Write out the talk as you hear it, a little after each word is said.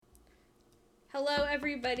Hello,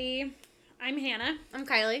 everybody. I'm Hannah, I'm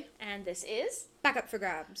Kylie. and this is... Back up for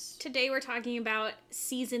grabs. Today we're talking about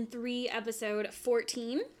Season 3, Episode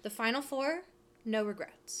 14, The final four, no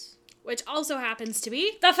regrets. which also happens to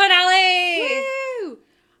be... The finale! Woo!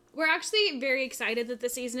 We're actually very excited that the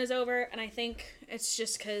season is over, and I think it's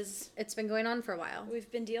just because It's been going on for a while.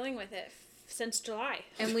 we've been dealing with it since July.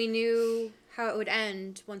 And we knew how it would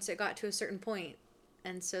end once it got to a certain point.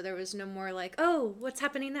 And so there was no more like, oh, what's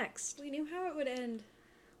happening next? We knew how it would end.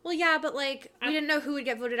 Well, yeah, but like, we didn't know who would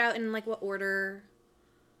get voted out in like what order,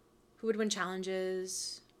 who would win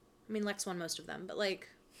challenges. I mean, Lex won most of them, but like,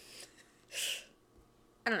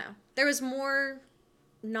 I don't know. There was more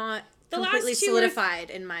not completely solidified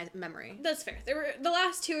in my memory. That's fair. There were the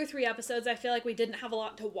last 2 or 3 episodes, I feel like we didn't have a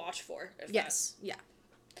lot to watch for. Yes. Yeah.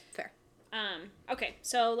 Fair. Okay,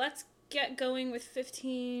 so let's get going with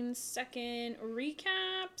 15-second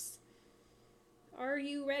recaps. Are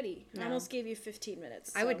you ready? No. I almost gave you 15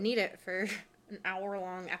 minutes. I would need it for an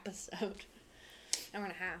hour-long episode. Hour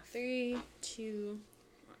and a half. 3, 2...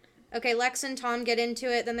 Okay, Lex and Tom get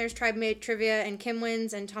into it. Then there's Tribe Mate Trivia, and Kim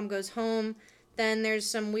wins, and Tom goes home. Then there's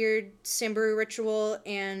some weird Sambaru ritual,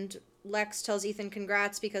 and Lex tells Ethan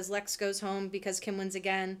congrats because Lex goes home because Kim wins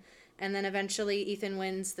again. And then eventually Ethan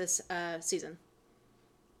wins this season.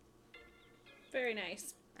 Very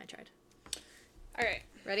nice. I tried. All right.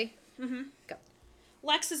 Ready? Mm-hmm. Go.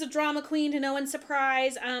 Lex is a drama queen to no one's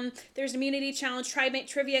surprise. There's an immunity challenge, Tribe Mate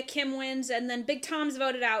Trivia, Kim wins, and then Big Tom's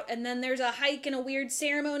voted out. And then there's a hike and a weird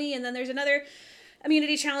ceremony, and then there's another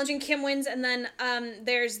immunity challenge and Kim wins, and then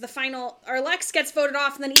there's the final, or Lex gets voted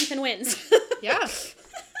off, and then Ethan wins. Yeah.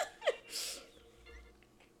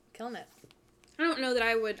 Killing it. I don't know that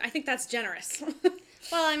I would. I think that's generous.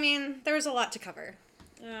 Well, I mean, there was a lot to cover.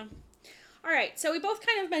 Yeah. All right, so we both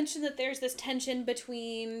kind of mentioned that there's this tension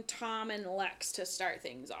between Tom and Lex to start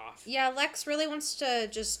things off. Yeah, Lex really wants to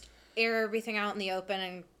just air everything out in the open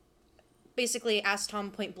and basically ask Tom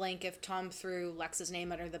point blank if Tom threw Lex's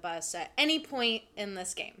name under the bus at any point in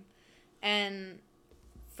this game. And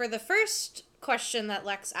for the first question that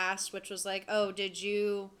Lex asked, which was like, oh, did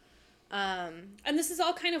you... And this is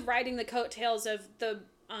all kind of riding the coattails of the...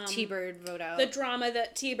 T-Bird vote out. The drama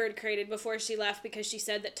that T-Bird created before she left because she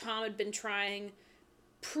said that Tom had been trying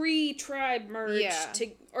pre-tribe merge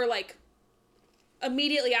or like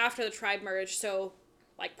immediately after the tribe merge, so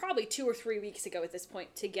like probably 2 or 3 weeks ago at this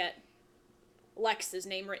point to get Lex's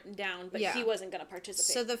name written down, but he wasn't going to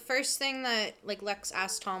participate. So the first thing that like Lex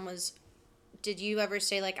asked Tom was, did you ever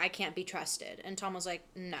say like, I can't be trusted? And Tom was like,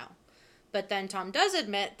 no. But then Tom does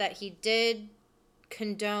admit that he did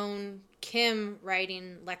condone Kim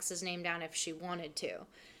writing Lex's name down if she wanted to.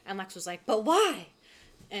 And Lex was like, but why?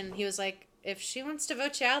 And he was like, if she wants to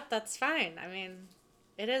vote you out, that's fine. I mean,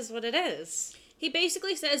 it is what it is. He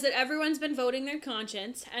basically says that everyone's been voting their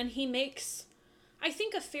conscience, and he makes, I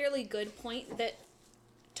think, a fairly good point that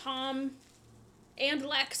Tom and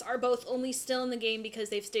Lex are both only still in the game because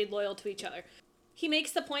they've stayed loyal to each other. He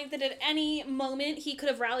makes the point that at any moment he could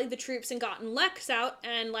have rallied the troops and gotten Lex out,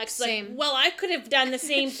 and Lex is like, well, I could have done the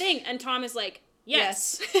same thing. And Tom is like,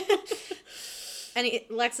 yes. And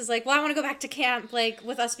Lex is like, well, I want to go back to camp, like,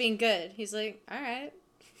 with us being good. He's like, all right.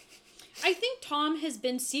 I think Tom has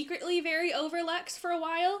been secretly very over Lex for a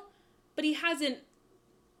while, but he hasn't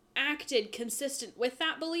acted consistent with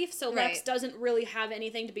that belief, so Lex doesn't really have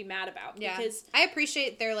anything to be mad about. Yeah. Because I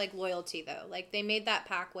appreciate their, like, loyalty, though. Like, they made that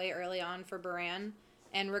pact way early on for Baran,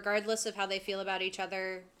 and regardless of how they feel about each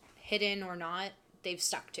other, hidden or not, they've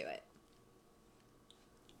stuck to it.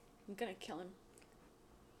 I'm gonna kill him.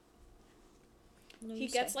 What He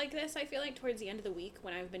gets like this, I feel like, towards the end of the week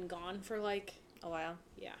when I've been gone for, like... a while.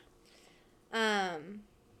 Yeah.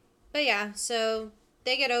 But yeah, so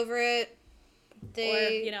they get over it. Or,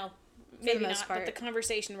 you know, maybe the most not, part. but the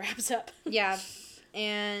conversation wraps up. Yeah.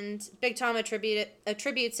 And Big Tom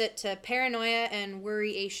attributes it to paranoia and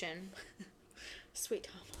worryation. Sweet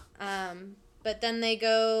Tom. But then they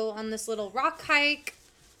go on this little rock hike,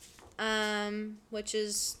 which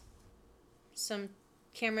is some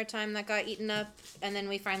camera time that got eaten up. And then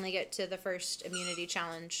we finally get to the first immunity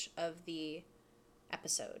challenge of the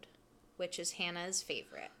episode, which is Hannah's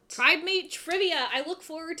favorite. Tribe Mate Trivia. I look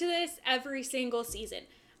forward to this every single season.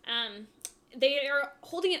 They are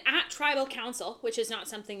holding it at Tribal Council, which is not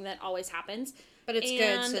something that always happens. But it's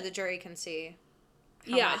good so the jury can see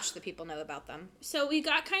how much the people know about them. So we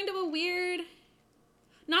got kind of a weird...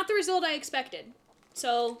 Not the result I expected.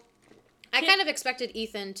 So... I kind of expected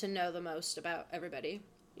Ethan to know the most about everybody.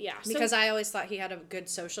 Yeah. Because I always thought he had a good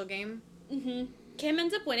social game. Mm-hmm. Kim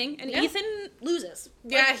ends up winning, and Ethan loses.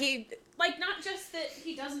 Yeah, he Like, not just that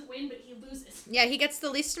he doesn't win, but he loses. Yeah, he gets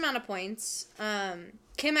the least amount of points.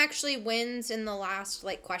 Kim actually wins in the last,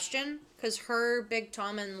 like, question, because her, Big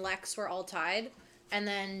Tom, and Lex were all tied, and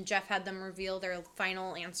then Jeff had them reveal their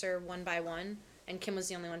final answer one by one, and Kim was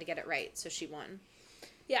the only one to get it right, so she won.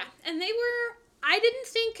 Yeah, and they were, I didn't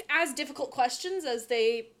think, as difficult questions as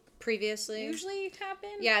they Previously. usually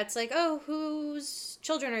happen. Yeah, it's like, oh, whose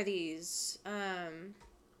children are these?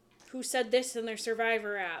 Who said this in their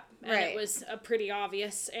Survivor app? And Right. it was a pretty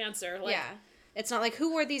obvious answer. Like, Yeah. It's not like,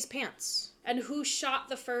 who wore these pants? and who shot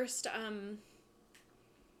the first,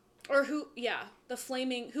 or who,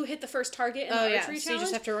 who hit the first target in the archery challenge. So you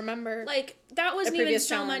just have to remember. Like, that wasn't even previous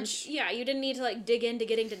so challenge. much, you didn't need to, like, dig into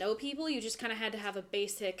getting to know people. You just kind of had to have a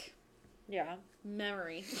basic Yeah.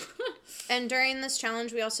 memory. And during this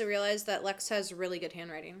challenge, we also realized that Lex has really good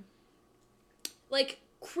handwriting. Like,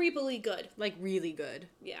 creepily good. Like, really good.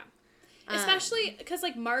 Yeah. Especially because,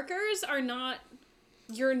 like, markers are not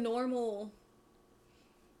your normal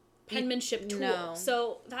penmanship tool. No.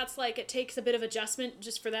 So that's, like, it takes a bit of adjustment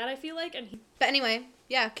just for that, I feel like. But anyway,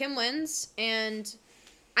 yeah, Kim wins, and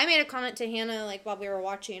I made a comment to Hannah, like, while we were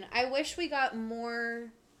watching. I wish we got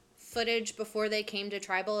more footage before they came to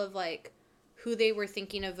Tribal of, like, who they were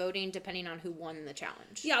thinking of voting depending on who won the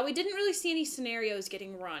challenge. Yeah, we didn't really see any scenarios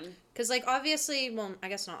getting run. Because, like, obviously, well, I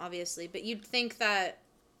guess not obviously, but you'd think that...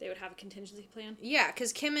 They would have a contingency plan. Yeah,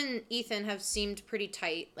 because Kim and Ethan have seemed pretty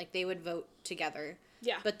tight. Like, they would vote together.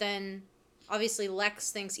 Yeah. But then, obviously,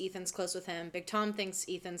 Lex thinks Ethan's close with him. Big Tom thinks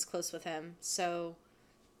Ethan's close with him. So,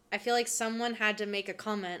 I feel like someone had to make a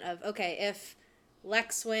comment of, okay, if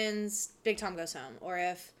Lex wins, Big Tom goes home. Or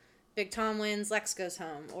if Big Tom wins, Lex goes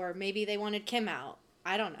home. Or maybe they wanted Kim out.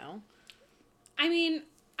 I don't know. I mean,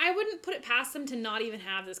 I wouldn't put it past them to not even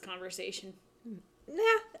have this conversation.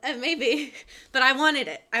 Yeah, maybe. But I wanted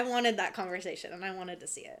it. I wanted that conversation, and I wanted to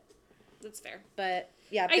see it. That's fair. But,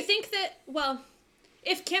 yeah. I think that, well,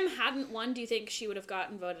 if Kim hadn't won, do you think she would have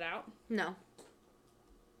gotten voted out? No.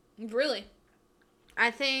 Really?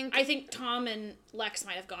 I think Tom and Lex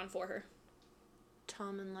might have gone for her.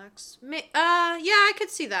 Tom and Lex. Yeah, I could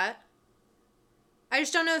see that. I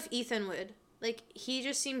just don't know if Ethan would. Like, he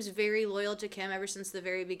just seems very loyal to Kim ever since the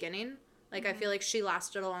very beginning. Like, I feel like she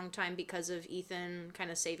lasted a long time because of Ethan kind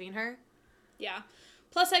of saving her. Yeah.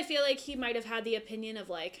 Plus, I feel like he might have had the opinion of,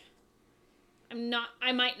 like,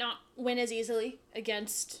 I might not win as easily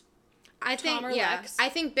against Tom or Lex. I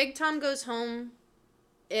think Big Tom goes home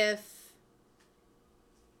if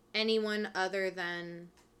anyone other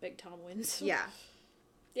than... Big Tom wins. Yeah.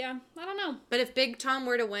 Yeah, I don't know. But if Big Tom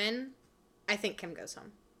were to win, I think Kim goes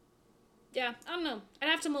home. Yeah, I don't know. I'd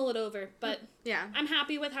have to mull it over, but yeah, I'm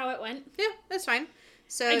happy with how it went. Yeah, that's fine.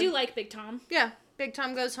 So I do like Big Tom. Yeah, Big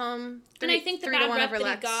Tom goes home. And I think the bad rep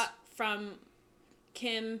that he got from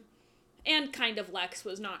Kim and kind of Lex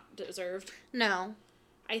was not deserved. No.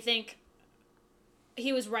 I think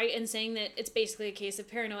he was right in saying that it's basically a case of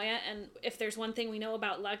paranoia, and if there's one thing we know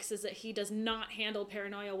about Lex is that he does not handle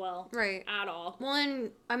paranoia well. Right. At all. Well,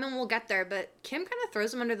 and, I mean, we'll get there, but Kim kind of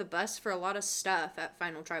throws him under the bus for a lot of stuff at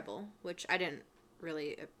Final Tribal, which I didn't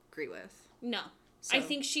really agree with. No. So. I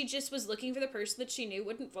think she just was looking for the person that she knew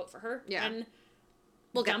wouldn't vote for her. Yeah. And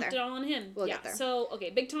we'll dumped get there. It all on him. We'll get there. So, okay,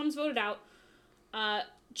 Big Tom's voted out.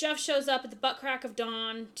 Jeff shows up at the butt crack of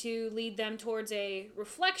dawn to lead them towards a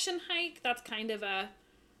reflection hike. That's kind of a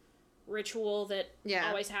ritual that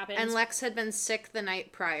always happens. And Lex had been sick the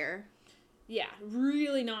night prior. Yeah,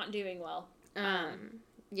 really not doing well.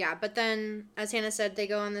 Yeah, but then, as Hannah said, they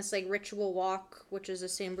go on this, like, ritual walk, which is a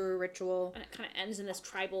Samburu ritual. And it kind of ends in this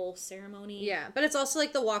tribal ceremony. Yeah, but it's also,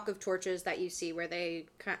 like, the walk of torches that you see where they,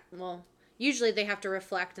 usually they have to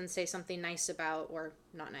reflect and say something nice about, or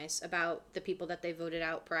not nice, about the people that they voted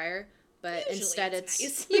out prior. But usually instead it's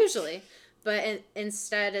nice. usually. But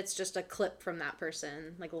instead it's just a clip from that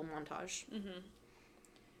person, like a little montage. Mm-hmm.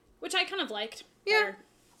 Which I kind of liked. Yeah. Better.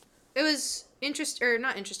 It was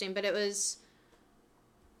not interesting, but it was,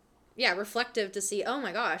 reflective to see, oh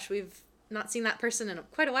my gosh, we've not seen that person in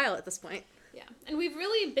quite a while at this point. Yeah. And we've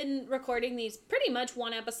really been recording these pretty much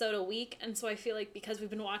one episode a week, and so I feel like because we've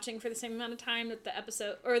been watching for the same amount of time that the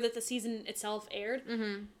episode, or that the season itself aired,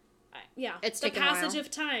 it's the taken a while. passage of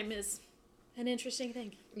time is an interesting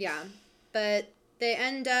thing. Yeah. But they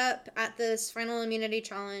end up at this final immunity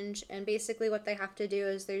challenge, and basically what they have to do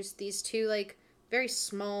is there's these two, like, very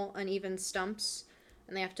small, uneven stumps,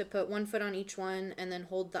 and they have to put one foot on each one and then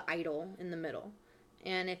hold the idol in the middle.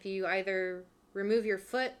 And if you either remove your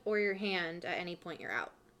foot or your hand at any point, you're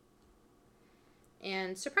out.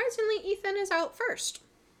 And surprisingly, Ethan is out first.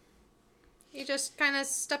 He just kind of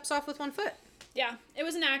steps off with one foot. Yeah, it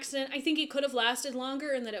was an accident. I think he could have lasted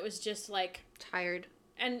longer and that it was just like... Tired.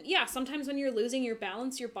 And yeah, sometimes when you're losing your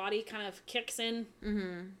balance, your body kind of kicks in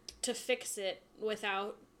to fix it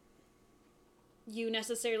without you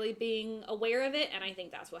necessarily being aware of it, and I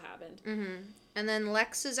think that's what happened. And then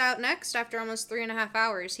Lex is out next after almost 3.5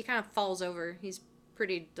 hours. He kind of falls over. He's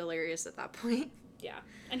pretty delirious at that point. Yeah,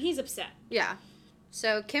 and he's upset. Yeah.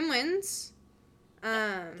 So Kim wins.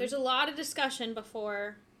 There's a lot of discussion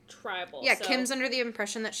before Tribal. Yeah, so, Kim's under the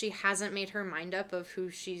impression that she hasn't made her mind up of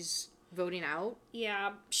who she's voting out.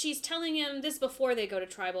 Yeah, she's telling him this before they go to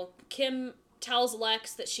Tribal. Kim tells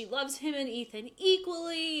Lex that she loves him and Ethan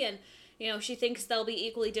equally, and, you know, she thinks they'll be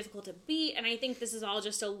equally difficult to beat, and I think this is all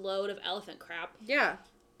just a load of elephant crap. Yeah.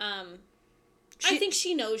 I think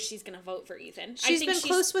she knows she's going to vote for Ethan. She's been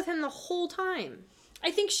close with him the whole time.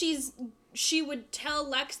 I think she would tell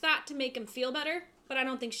Lex that to make him feel better, but I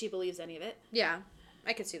don't think she believes any of it. Yeah,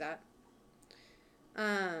 I could see that.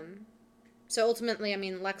 So ultimately, I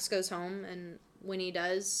mean, Lex goes home, and when he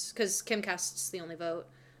does, because Kim casts the only vote,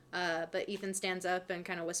 but Ethan stands up and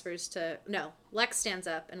kind of whispers to... No, Lex stands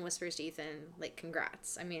up and whispers to Ethan, like,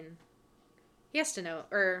 congrats. I mean, he has to know,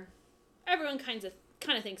 or... Everyone kind of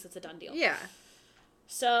thinks it's a done deal. Yeah.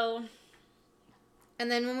 So...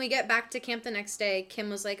 And then when we get back to camp the next day, Kim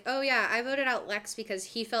was like, oh yeah, I voted out Lex because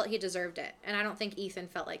he felt he deserved it. And I don't think Ethan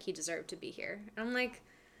felt like he deserved to be here. And I'm like,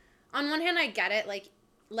 on one hand, I get it. Like,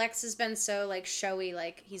 Lex has been so, like, showy.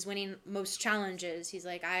 Like, he's winning most challenges. He's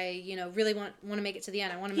like, I, you know, really want to make it to the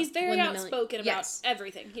end. I want to He's very win outspoken about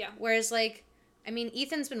everything, yeah. Whereas, like, I mean,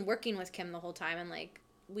 Ethan's been working with Kim the whole time. And, like,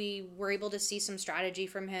 we were able to see some strategy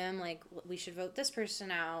from him. Like, we should vote this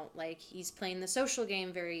person out. Like, he's playing the social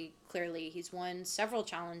game very clearly. He's won several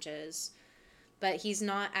challenges. But he's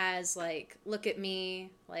not as, like, look at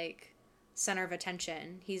me, like, center of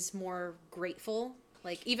attention. He's more grateful.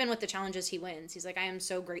 Like, even with the challenges he wins, he's like, I am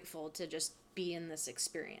so grateful to just be in this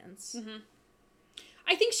experience. Mm-hmm.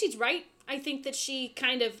 I think she's right. I think that she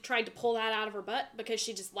kind of tried to pull that out of her butt because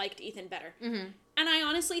she just liked Ethan better. Mm-hmm. And I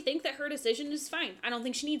honestly think that her decision is fine. I don't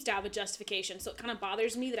think she needs to have a justification. So it kind of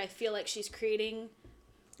bothers me that I feel like she's creating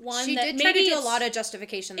one she that did maybe try to do a lot of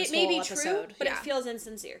justification this whole episode. It may be true, but it feels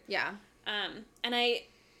insincere. Yeah. And I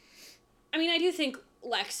mean, I do think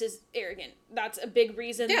Lex is arrogant. That's a big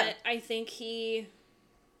reason that I think he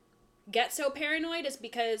gets so paranoid is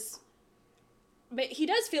because... But he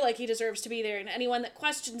does feel like he deserves to be there, and anyone that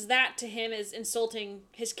questions that to him is insulting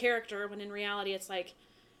his character, when in reality it's like,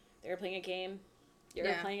 they're playing a game.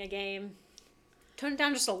 You're playing a game. Tone it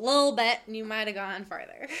down just a little bit, and you might have gone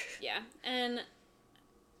farther. Yeah, and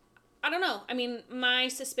I don't know. I mean, my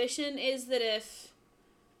suspicion is that if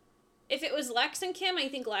it was Lex and Kim, I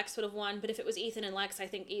think Lex would have won, but if it was Ethan and Lex, I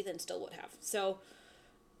think Ethan still would have. So...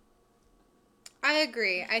 I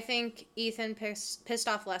agree. I think Ethan pissed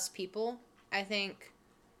off less people. I think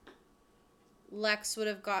Lex would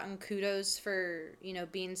have gotten kudos for, you know,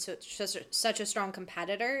 being such a strong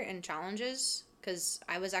competitor in challenges, because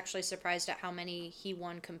I was actually surprised at how many he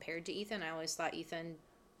won compared to Ethan. I always thought Ethan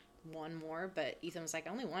won more, but Ethan was like, I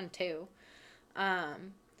only won 2.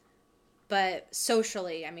 But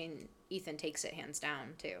socially, I mean, Ethan takes it hands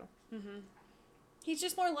down, too. Mm-hmm. He's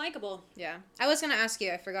just more likable. Yeah. I was going to ask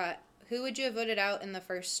you, I forgot, who would you have voted out in the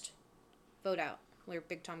first vote out? Where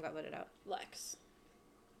Big Tom got voted out. Lex.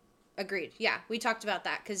 Agreed. Yeah, we talked about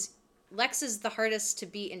that because Lex is the hardest to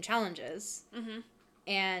beat in challenges. Mm-hmm.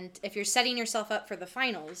 And if you're setting yourself up for the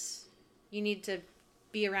finals, you need to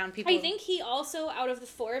be around people. I think he also, out of the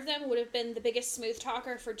 4 of them, would have been the biggest smooth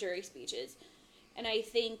talker for jury speeches. And I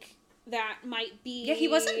think that might be... Yeah, he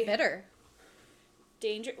wasn't bitter.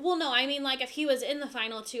 Danger. Well, no, I mean, like, if he was in the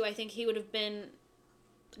final 2, I think he would have been...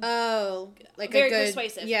 Oh, like very a good...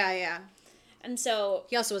 persuasive. Yeah, yeah. And so...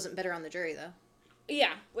 He also wasn't bitter on the jury, though.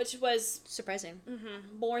 Yeah, which was... Surprising.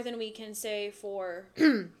 Mm-hmm, more than we can say for...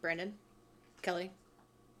 Brandon. Kelly.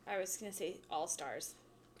 I was going to say All-Stars.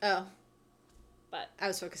 Oh. But... I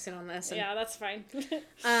was focusing on this. Yeah, that's fine.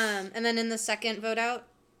 And then in the second vote out,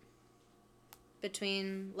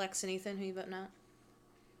 between Lex and Ethan, who you voting out?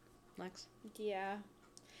 Lex? Yeah.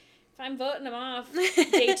 If I'm voting him off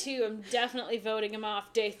day 2, I'm definitely voting him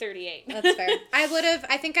off day 38. That's fair.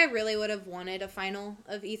 I think I really would have wanted a final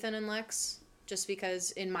of Ethan and Lex, just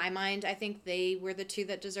because in my mind, I think they were the 2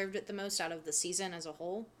 that deserved it the most out of the season as a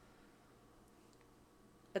whole.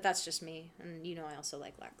 But that's just me, and you know I also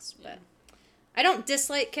like Lex. But I don't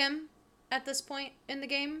dislike Kim at this point in the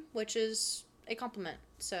game, which is a compliment,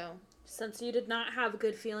 so... Since you did not have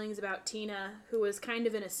good feelings about Tina, who was kind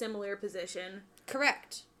of in a similar position.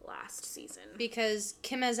 Correct. Last season. Because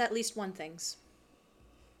Kim has at least won things.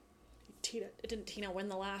 Didn't Tina win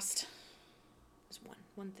the last? was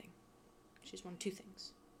one thing. She's won 2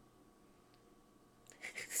 things.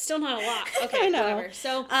 Still not a lot. Okay, I know. whatever.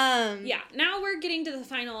 So, yeah, now we're getting to the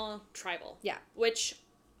final tribal. Yeah. Which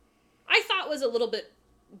I thought was a little bit...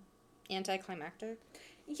 Anticlimactic?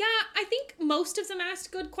 Yeah, I think most of them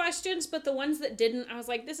asked good questions, but the ones that didn't, I was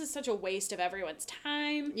like, this is such a waste of everyone's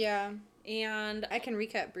time. Yeah. And... I can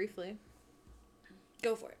recap briefly.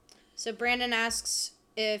 Go for it. So Brandon asks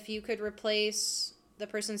if you could replace the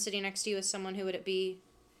person sitting next to you with someone, who would it be?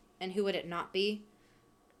 And who would it not be?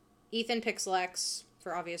 Ethan picks Lex,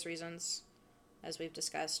 for obvious reasons, as we've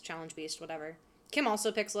discussed. Challenge Beast, whatever. Kim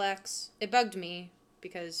also picks Lex. It bugged me,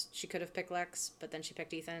 because she could have picked Lex, but then she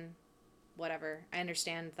picked Ethan. Whatever. I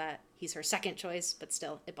understand that he's her second choice, but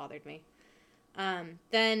still, it bothered me.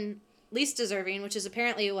 Then, least deserving, which is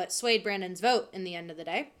apparently what swayed Brandon's vote in the end of the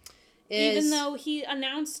day. Even though he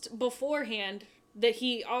announced beforehand that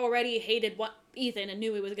he already hated Ethan and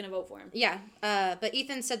knew he was going to vote for him. Yeah, but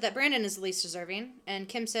Ethan said that Brandon is the least deserving, and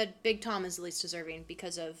Kim said Big Tom is the least deserving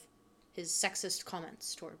because of his sexist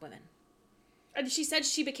comments toward women. And she said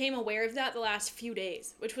she became aware of that the last few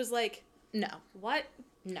days, which was like... No. What?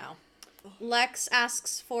 No. Lex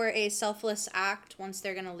asks for a selfless act once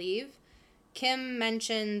they're going to leave. Kim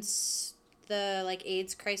mentions the,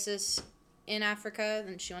 AIDS crisis in Africa,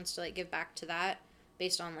 and she wants to, give back to that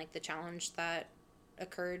based on, the challenge that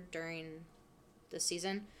occurred during the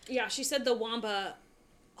season. Yeah, she said the Wamba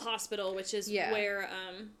Hospital, which is where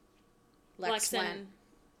Lex went. and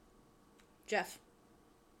Jeff.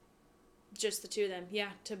 Just the two of them, yeah,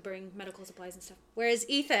 to bring medical supplies and stuff. Whereas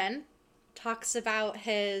Ethan talks about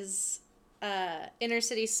his inner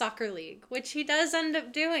city soccer league, which he does end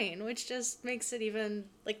up doing, which just makes it even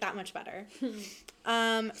that much better.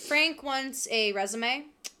 Frank wants a resume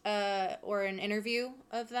or an interview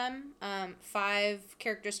of them. 5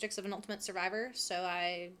 characteristics of an ultimate survivor, so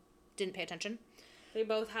I didn't pay attention. They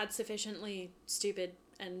both had sufficiently stupid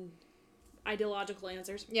and ideological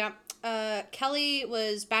answers. Yeah. Kelly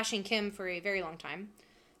was bashing Kim for a very long time.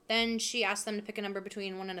 Then she asked them to pick a number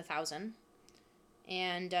between 1 and 1,000.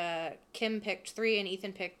 And Kim picked 3 and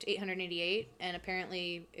Ethan picked 888. And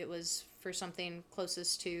apparently it was for something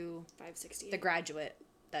closest to 560. The Graduate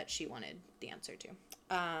that she wanted the answer to.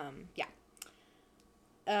 Yeah.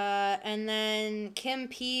 And then Kim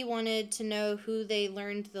P wanted to know who they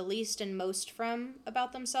learned the least and most from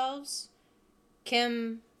about themselves.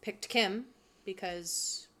 Kim picked Kim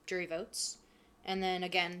because jury votes. And then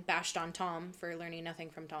again bashed on Tom for learning nothing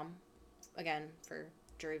from Tom. Again, for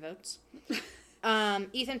jury votes.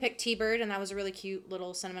 Ethan picked T-Bird, and that was a really cute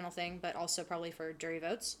little sentimental thing, but also probably for jury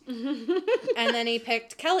votes. And then he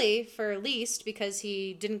picked Kelly for least because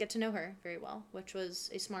he didn't get to know her very well, which was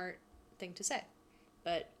a smart thing to say,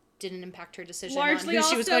 but didn't impact her decision Largely on who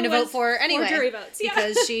she was going to vote for anyway. For jury votes, yeah.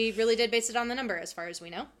 Because she really did base it on the number, as far as we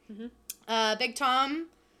know. Mm-hmm. Big Tom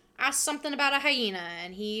asked something about a hyena,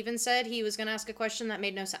 and he even said he was going to ask a question that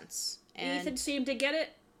made no sense. And Ethan seemed to get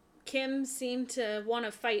it. Kim seemed to want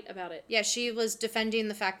to fight about it. Yeah, she was defending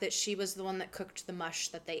the fact that she was the one that cooked the mush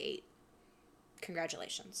that they ate.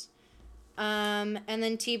 Congratulations. And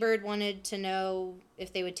then T-Bird wanted to know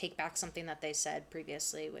if they would take back something that they said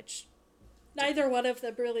previously, which... Neither one of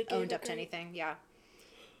them really owned up to anything, yeah.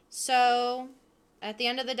 So, at the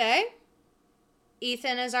end of the day,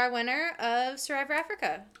 Ethan is our winner of Survivor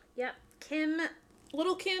Africa. Yep.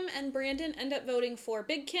 Little Kim and Brandon end up voting for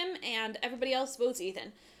Big Kim, and everybody else votes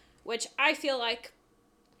Ethan. Which I feel like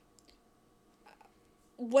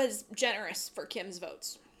was generous for Kim's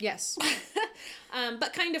votes. Yes.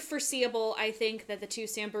 But kind of foreseeable, I think, that the 2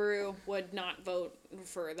 Samburu would not vote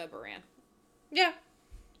for the Baran. Yeah.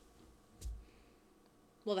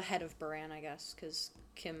 Well, the head of Baran, I guess, because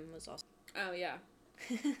Kim was also... Oh, yeah.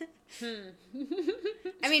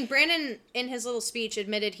 I mean, Brandon, in his little speech,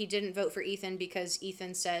 admitted he didn't vote for Ethan because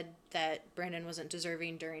Ethan said that Brandon wasn't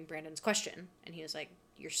deserving during Brandon's question. And he was like,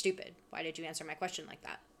 "You're stupid. Why did you answer my question like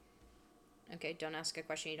that?" Okay, don't ask a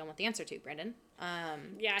question you don't want the answer to, Brandon.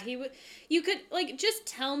 Yeah, you could, just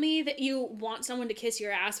tell me that you want someone to kiss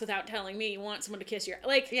your ass without telling me you want someone to kiss your...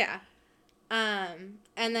 Yeah. And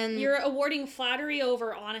then... You're awarding flattery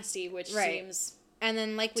over honesty, which seems... And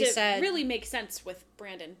then, we said... really makes sense with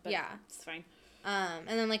Brandon, but yeah, it's fine. And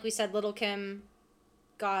then, we said, Little Kim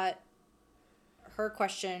got her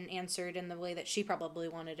question answered in the way that she probably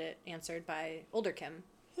wanted it answered by Older Kim.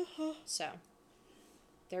 So,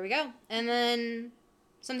 there we go. And then,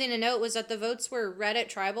 something to note was that the votes were read at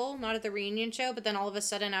Tribal, not at the reunion show, but then all of a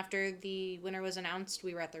sudden, after the winner was announced,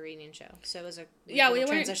 we were at the reunion show. So, it was a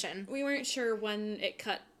transition. We weren't sure when it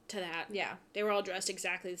cut to that. Yeah. They were all dressed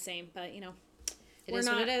exactly the same, but, It is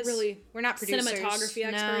what it is. We're not producers. cinematography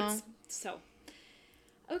experts, so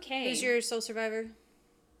Okay. Who's your sole survivor?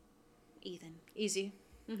 Ethan? Easy.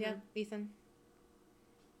 Mm-hmm. Yeah, Ethan.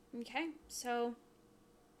 Okay, so...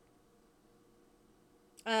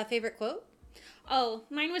 Favorite quote? Oh,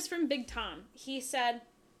 mine was from Big Tom. He said,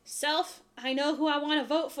 "Self, I know who I want to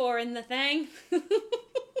vote for in the thing."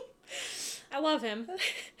 I love him.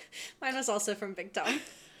 Mine was also from Big Tom.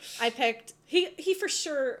 I picked... He for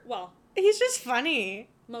sure, well... He's just funny.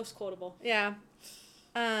 Most quotable. Yeah.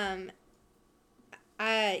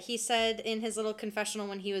 He said in his little confessional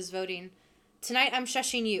when he was voting, "Tonight I'm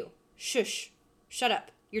shushing you. Shush. Shut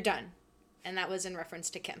up. You're done." And that was in reference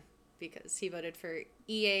to Kim, because he voted for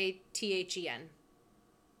Eathen.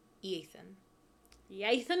 Ethan.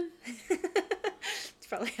 Yathan? It's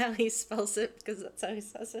probably how he spells it, because that's how he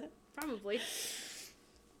says it. Probably.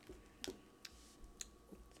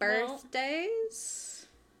 Birthdays?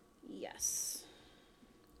 Yes.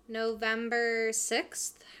 November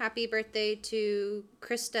 6th, happy birthday to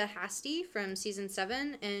Krista Hasty from season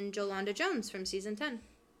 7 and Jolanda Jones from season 10.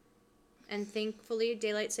 And thankfully,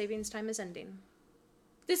 daylight savings time is ending.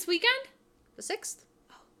 This weekend? The 6th?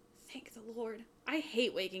 Oh, thank the Lord. I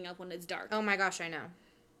hate waking up when it's dark. Oh my gosh, I know.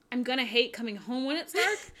 I'm gonna hate coming home when it's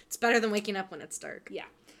dark. It's better than waking up when it's dark. Yeah.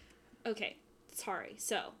 Okay, sorry.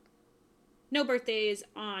 So, no birthdays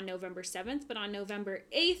on November 7th, but on November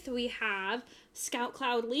 8th, we have Scout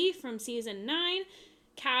Cloud Lee from season 9,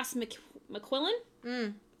 Cass McQuillan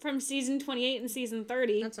from season 28 and season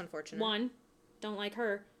 30. That's unfortunate. One, don't like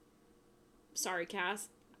her. Sorry, Cass.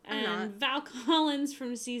 I'm And not. Val Collins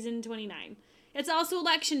from season 29. It's also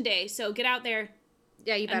election day, so get out there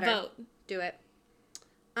Yeah, you and better. vote. Do it.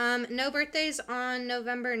 No birthdays on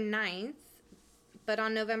November 9th, but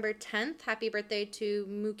on November 10th, happy birthday to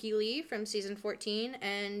Mookie Lee from season 14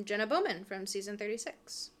 and Jenna Bowman from season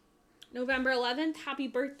 36. November 11th, happy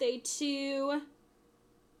birthday to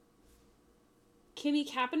Kimmy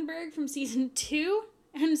Kappenberg from season 2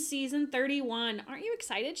 and season 31. Aren't you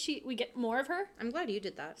excited? We get more of her I'm glad you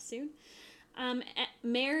did that. soon.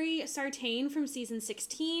 Mary Sartain from season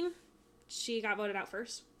 16. She got voted out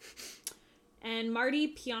first. And Marty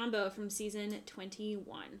Piombo from season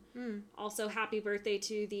 21. Also, happy birthday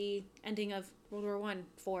to the ending of World War I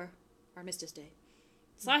for Armistice Day.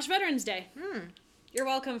 / Veterans Day. You're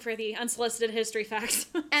welcome for the unsolicited history facts.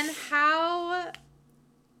 And how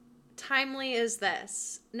timely is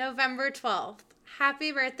this? November 12th.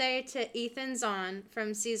 Happy birthday to Ethan Zahn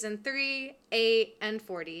from season 3, 8, and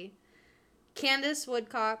 40. Candace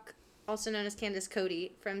Woodcock, also known as Candace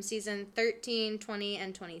Cody, from season 13, 20,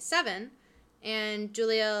 and 27. And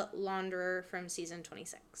Julia Launderer from season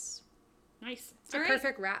 26. Nice. It's a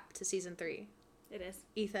perfect wrap to season 3. It is.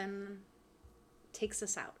 Ethan takes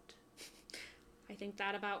us out. I think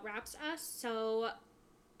that about wraps us. So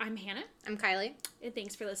I'm Hannah. I'm Kylie. And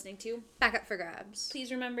thanks for listening to Back Up for Grabs.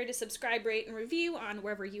 Please remember to subscribe, rate, and review on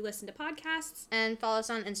wherever you listen to podcasts. And follow us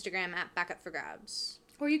on Instagram at Back Up for Grabs.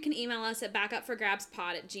 Or you can email us at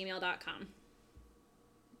backupforgrabspod@gmail.com.